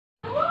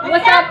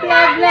What's up,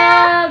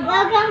 luv-luv?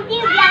 Welcome to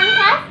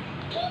Bianca's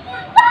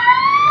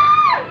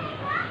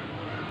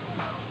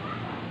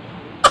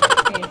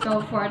Okay,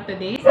 so for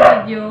today's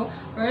video,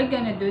 we're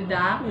gonna do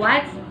the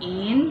what's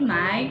in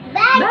my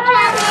bag.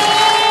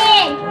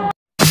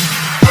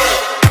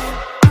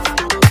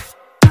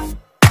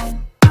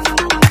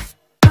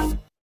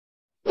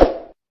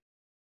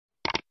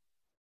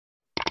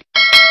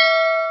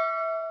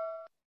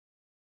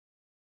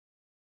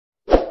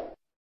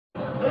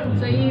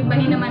 So,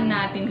 ibahin naman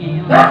natin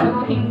ngayon.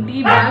 So,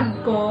 hindi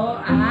bag ko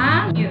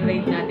ang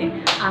i-rate natin.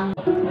 Ang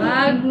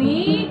bag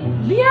ni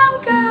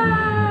Bianca!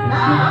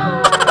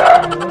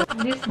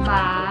 This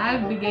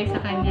bag, bigay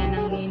sa kanya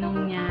ng ninong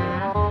niya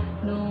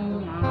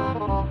nung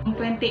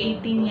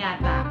 2018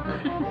 yata.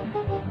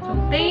 So,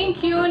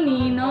 thank you,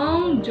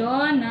 Ninong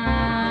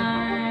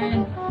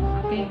Jonard!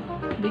 Okay,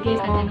 bigay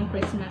sa kanya ng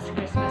Christmas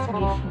gift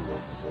mo.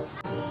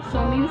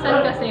 So,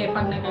 minsan kasi,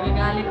 pag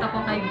nagagalit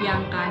ako kay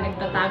Bianca,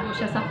 nagtatago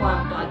siya sa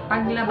kwarto at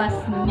paglabas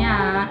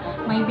niya,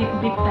 may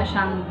bitbit na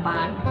siyang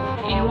bag.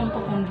 Ewan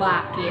ko kung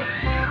bakit.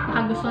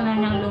 Baka gusto na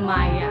niyang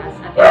lumayas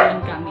at ewan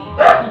kami.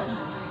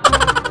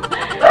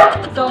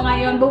 So,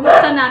 ngayon,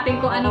 bubuksan natin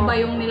kung ano ba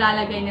yung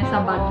nilalagay niya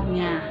sa bag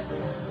niya.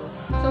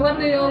 So,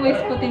 what do you always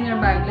put in your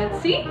bag?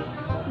 Let's see?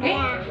 Okay?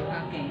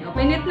 Okay,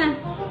 open it na.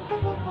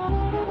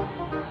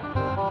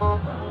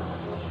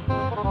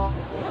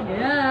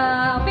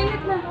 Yeah, open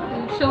it na.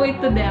 Show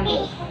it to them.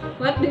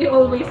 What do you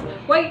always,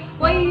 why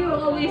you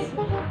always,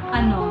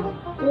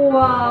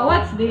 wow,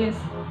 what's this?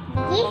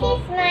 This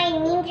is my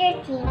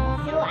ninja team,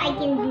 so I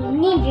can do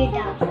ninja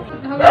jobs.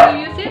 How will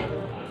you use it?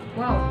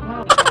 Wow.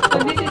 So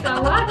this is a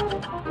what?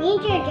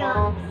 Ninja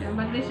jobs. Yeah,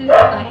 but this is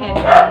a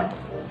headband.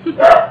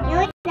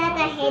 No, it's not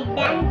a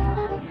headband.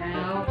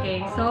 Yeah,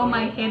 okay. So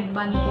my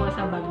headband po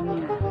sa bag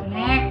niya.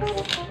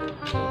 Next.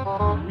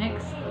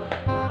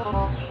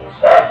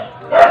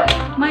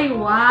 My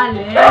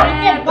wallet. It's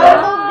a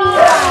bumblebee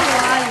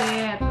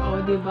Wallet. Oh,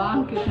 diba?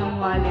 Ang cute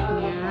ng wallet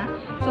niya.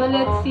 So,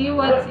 let's see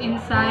what's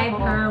inside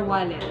her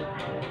wallet.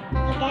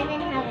 It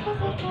doesn't have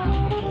a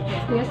headband.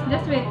 Yes,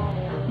 just wait.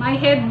 My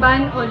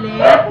headband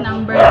ulit,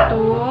 number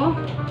 2.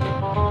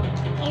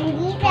 And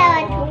these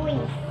are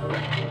toys.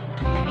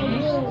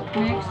 Okay.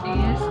 Next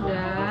is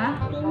the...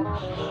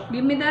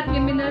 Give me that.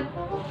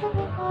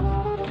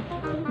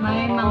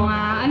 May mga...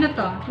 Ano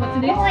to?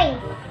 What's this?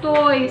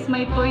 Toys.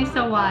 May toys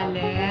sa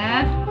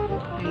wallet.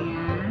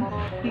 Ayan.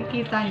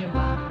 Kikita nyo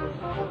ba?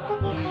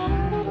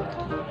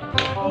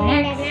 And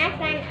Next. the last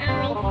one are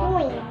my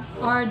coins.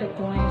 Or the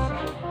coins.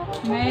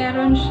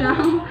 Meron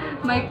siyang,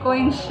 may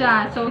coins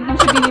siya. So, nang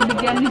siya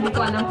binibigyan, hindi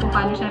ko alam kung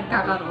paano siya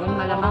nagkakaroon.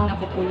 Malamang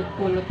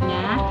napupulot-pulot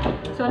niya.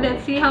 So,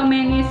 let's see how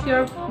many is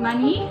your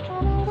money.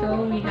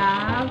 So, we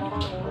have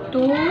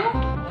 2.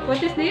 What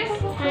is this?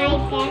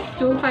 5 pesos.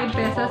 2 5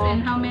 pesos.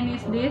 And how many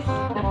is this?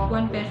 The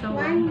 1 peso.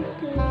 1,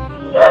 2,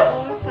 3,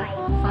 4,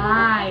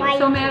 5. 5.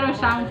 So, meron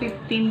siyang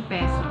 15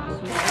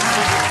 pesos.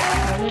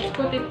 So, let's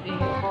put it in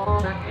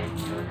back in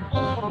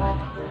your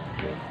wallet.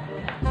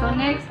 So,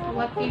 next,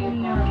 what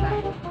in your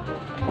bag?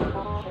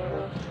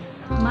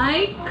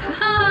 My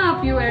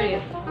cup! You wear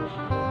it.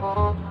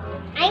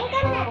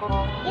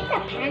 It's a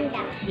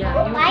panda. Yeah.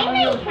 Why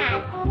my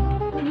hat?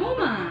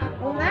 Uma.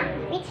 Uma?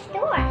 Which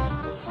store?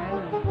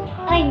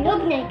 I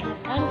love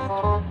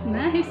nakakatuwa.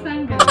 Nice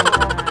ang ganda.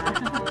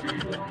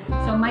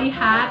 So, may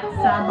hat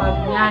sa bag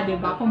niya,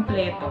 diba?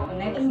 Kompleto.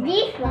 Next. And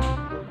this one.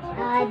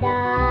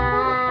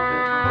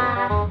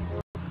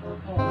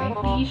 Oh, may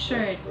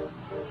t-shirt.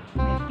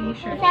 May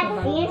t-shirt Is sa that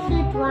bag.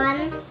 swimsuit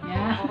one?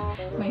 Yeah.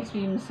 May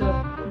swimsuit.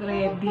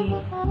 Ready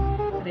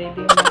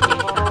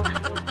makita.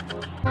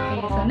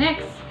 Okay, so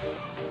next.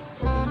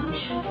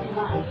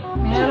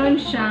 Meron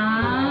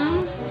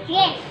siyang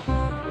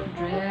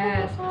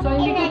dress. So,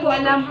 hindi ko po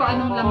alam kung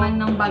anong laman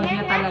ng bag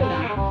niya talaga.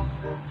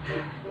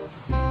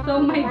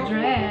 So, may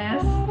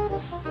dress.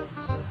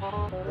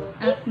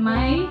 At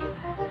may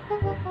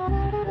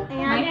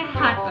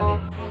hat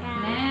ulit.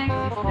 Next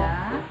is the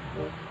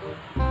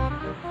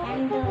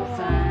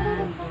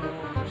sando.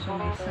 So,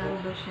 may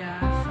sando siya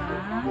sa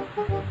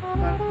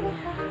bag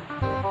niya.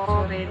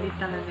 So, ready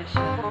talaga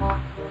siya.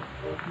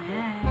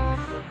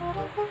 Next.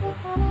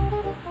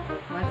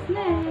 What's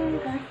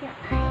next?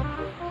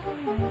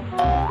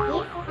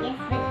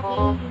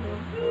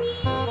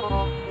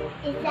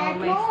 It's a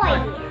May toy.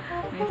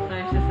 May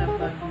star siya sa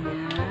bag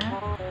niya.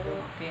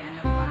 Okay,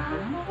 ano pa?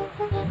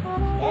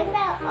 Those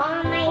are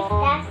all my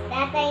stuff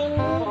that I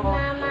need,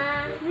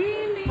 Mama.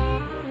 Really?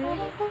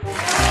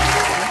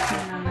 Yes,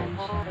 na naman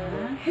siya.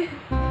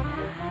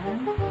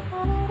 Ayan.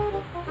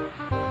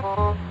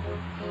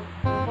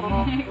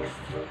 Next.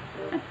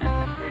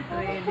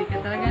 Ready ka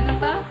talaga na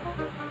pa?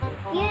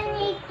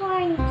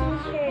 Unicorn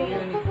t-shirt.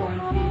 Unicorn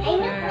I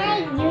look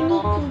like t-shirt.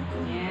 unique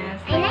kitty. Yes.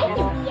 I like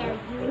to be a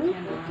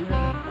unique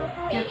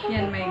Yan, kitty. cute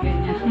yan, may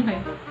ganyan. May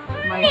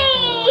Hey!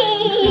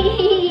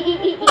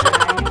 Nice,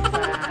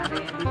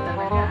 ready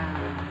talaga.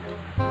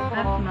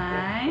 At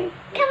may...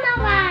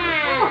 Come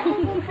on!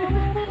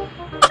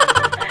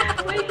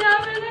 May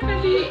camera na ka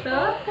dito?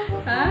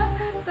 Ha?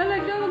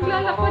 Talaga maglalagay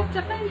maglalakot,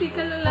 tsaka hindi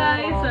ka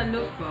lalay sa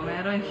look ko.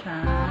 Meron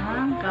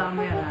siyang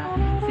camera.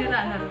 Sira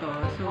na to,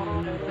 so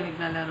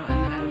pinaglalaroan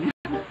na lang niya.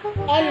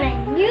 And my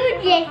new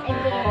dress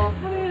again.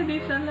 Ready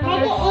talaga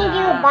Daddy, siya. and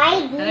you buy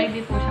this?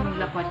 Ready po siya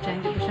maglakot siya.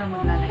 Hindi po siya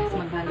maglalakot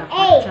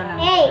Hey, siya lang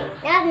hey,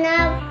 siya.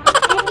 Nav.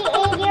 Daddy,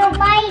 and you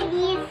buy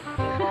this?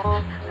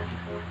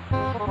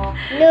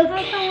 Look.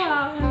 Natawa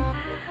ako.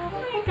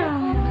 May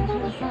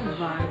camera siya sa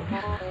bag.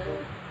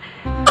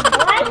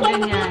 Why So,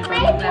 can ganyan. you Pag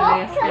my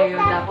maglalayas box kayo,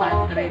 dapat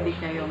ready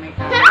kayo. May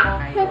camera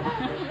kayo.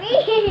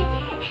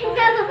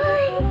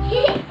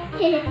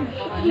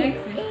 Oh,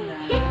 next is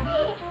that.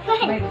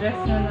 May dress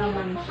na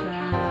naman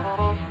siya.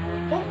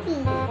 Ayan.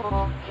 Cookie.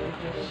 May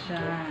dress siya.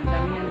 Ang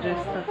dami niyang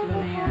dress. Tatlo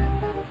na yan.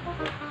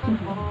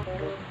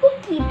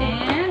 Cookie.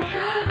 And,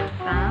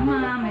 tama.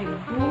 May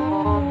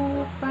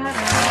book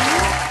para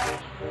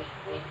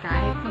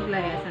kahit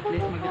maglayas, at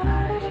least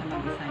mag-aaral siya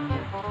mag-isa niya.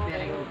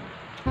 Very good.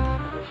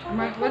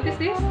 Mark, what is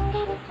this?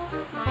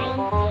 My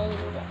favorite.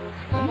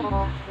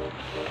 Oh,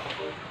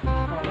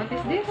 what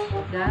is this?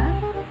 The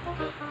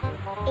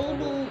A,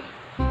 B,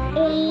 C,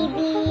 D,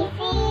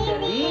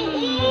 E,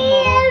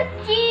 F,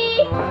 G.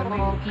 oh, may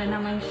book na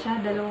naman siya.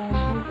 Dalawang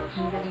book.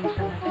 Ang galing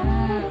talaga.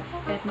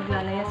 Kahit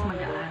maglalayas,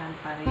 mag-aaral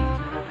pa rin.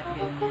 So, dapat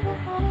ganyan.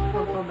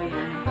 Huwag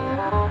pabayaan ang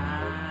pag-aaral.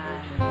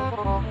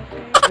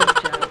 Good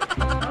job.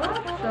 Oh,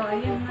 so,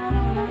 ayan na.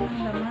 Wala nang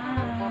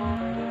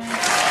laman.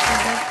 So,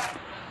 that's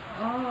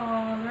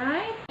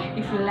alright.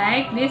 If you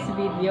like this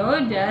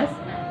video, just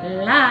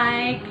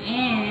like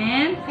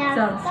and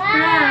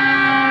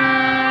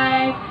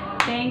subscribe.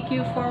 Thank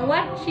you for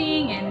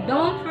watching, and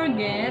don't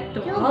forget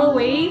to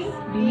always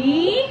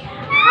be